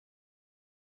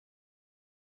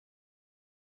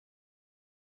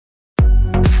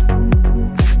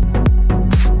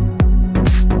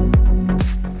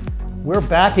We're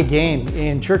back again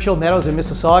in Churchill Meadows in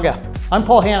Mississauga. I'm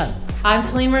Paul Hannan. I'm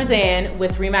Taleen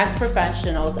with Remax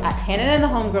Professionals at Hannan and the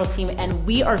Homegirls team, and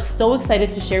we are so excited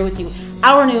to share with you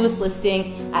our newest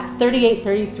listing at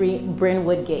 3833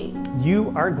 Brinwood Gate.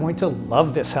 You are going to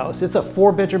love this house. It's a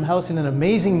 4-bedroom house in an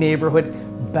amazing neighborhood,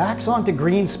 backs onto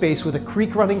green space with a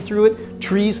creek running through it,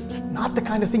 trees. It's not the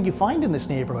kind of thing you find in this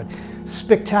neighborhood.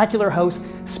 Spectacular house,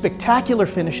 spectacular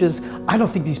finishes. I don't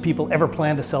think these people ever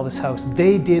planned to sell this house.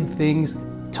 They did things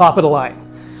top of the line.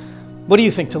 What do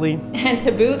you think, Taleen? And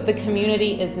to boot, the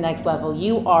community is next level.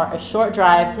 You are a short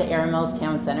drive to Erin Mills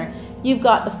Town Center. You've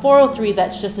got the 403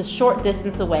 that's just a short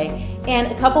distance away,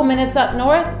 and a couple minutes up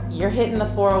north, you're hitting the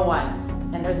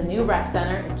 401. And there's a new rec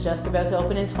center just about to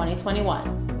open in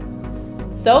 2021.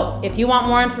 So if you want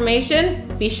more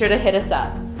information, be sure to hit us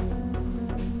up.